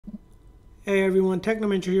Hey everyone,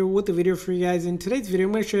 Technomentor here with a video for you guys. In today's video,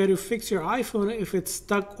 I'm going to show you how to fix your iPhone if it's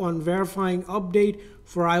stuck on verifying update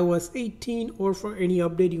for iOS 18 or for any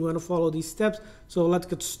update you want to follow these steps. So let's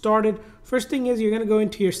get started. First thing is you're going to go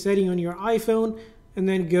into your setting on your iPhone and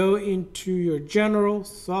then go into your general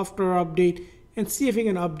software update and see if you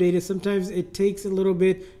can update it. Sometimes it takes a little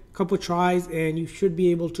bit, couple tries, and you should be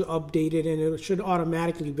able to update it and it should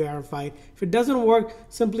automatically verify it. If it doesn't work,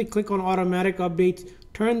 simply click on automatic updates.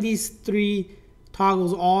 Turn these three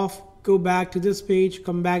toggles off, go back to this page,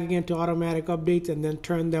 come back again to automatic updates, and then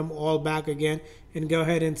turn them all back again and go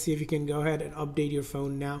ahead and see if you can go ahead and update your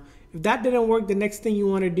phone now. If that didn't work, the next thing you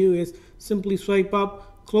want to do is simply swipe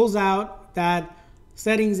up, close out that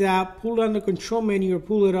settings app, pull down the control menu or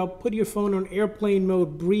pull it up, put your phone on airplane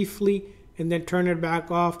mode briefly, and then turn it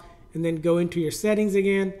back off, and then go into your settings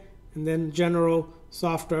again, and then general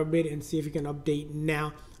software update and see if you can update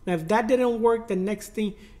now. Now, if that didn't work, the next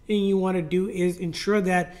thing you want to do is ensure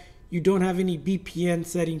that you don't have any VPN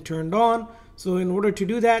setting turned on. So in order to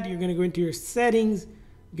do that, you're going to go into your settings,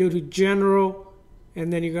 go to general,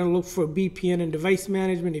 and then you're going to look for VPN and device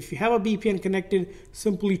management. If you have a VPN connected,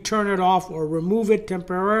 simply turn it off or remove it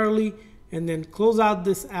temporarily, and then close out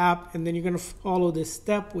this app, and then you're going to follow this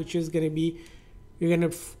step, which is going to be you're going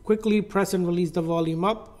to quickly press and release the volume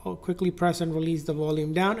up, or quickly press and release the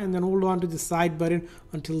volume down, and then hold on to the side button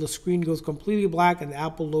until the screen goes completely black and the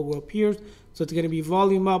Apple logo appears. So it's going to be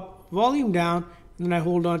volume up, volume down, and then I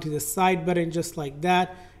hold on to the side button just like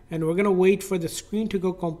that. And we're going to wait for the screen to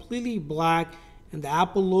go completely black and the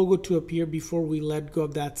Apple logo to appear before we let go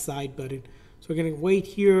of that side button. So we're going to wait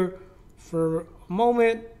here for a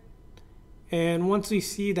moment. And once we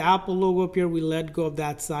see the Apple logo appear, we let go of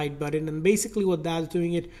that side button. And basically what that's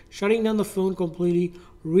doing is shutting down the phone completely,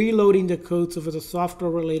 reloading the code. So if it's a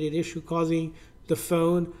software related issue causing the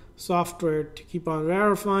phone software to keep on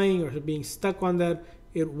verifying or being stuck on that,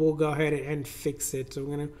 it will go ahead and fix it. So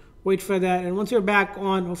we're going to wait for that. And once you're back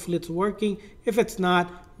on, hopefully it's working. If it's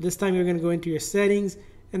not, this time you're going to go into your settings,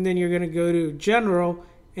 and then you're going to go to general,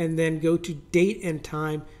 and then go to date and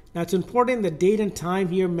time. Now it's important the date and time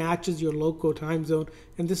here matches your local time zone,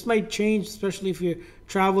 and this might change, especially if you're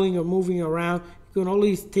traveling or moving around. You can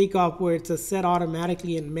always take off where it's a set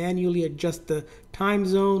automatically and manually adjust the time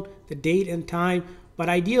zone, the date and time, but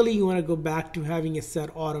ideally you want to go back to having it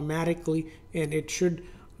set automatically, and it should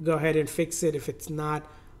go ahead and fix it if it's not.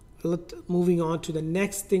 Moving on to the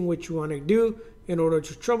next thing which you want to do in order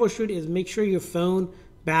to troubleshoot is make sure your phone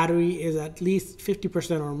battery is at least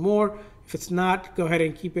 50% or more. If it's not, go ahead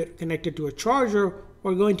and keep it connected to a charger,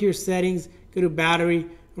 or go into your settings, go to battery,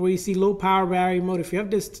 where you see low power battery mode. If you have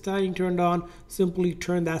this setting turned on, simply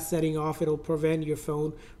turn that setting off. It'll prevent your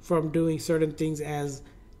phone from doing certain things as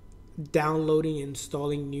downloading and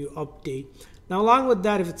installing new update. Now along with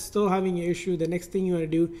that, if it's still having an issue, the next thing you want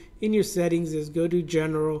to do in your settings is go to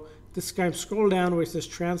general. This time scroll down where it says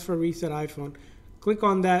transfer reset iPhone. Click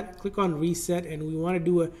on that, click on reset, and we want to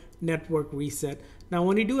do a network reset. Now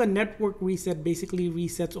when you do a network reset, basically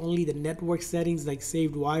resets only the network settings like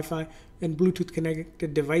saved Wi-Fi and Bluetooth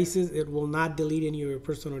connected devices. It will not delete any of your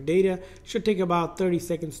personal data. Should take about 30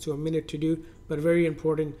 seconds to a minute to do, but a very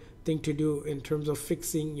important thing to do in terms of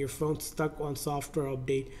fixing your phone stuck on software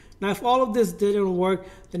update. Now if all of this didn't work,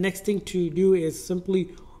 the next thing to do is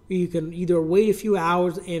simply you can either wait a few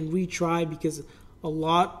hours and retry, because a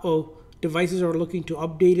lot of devices are looking to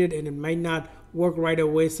update it and it might not work right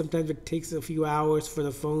away. Sometimes it takes a few hours for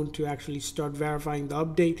the phone to actually start verifying the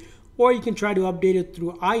update, or you can try to update it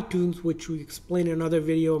through iTunes, which we explain in another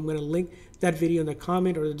video. I'm going to link that video in the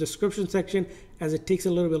comment or the description section, as it takes a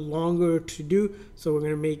little bit longer to do. So we're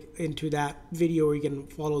going to make into that video where you can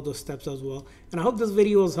follow those steps as well. And I hope this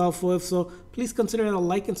video was helpful. If so, please consider the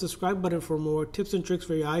like and subscribe button for more tips and tricks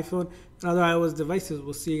for your iPhone and other iOS devices.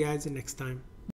 We'll see you guys next time.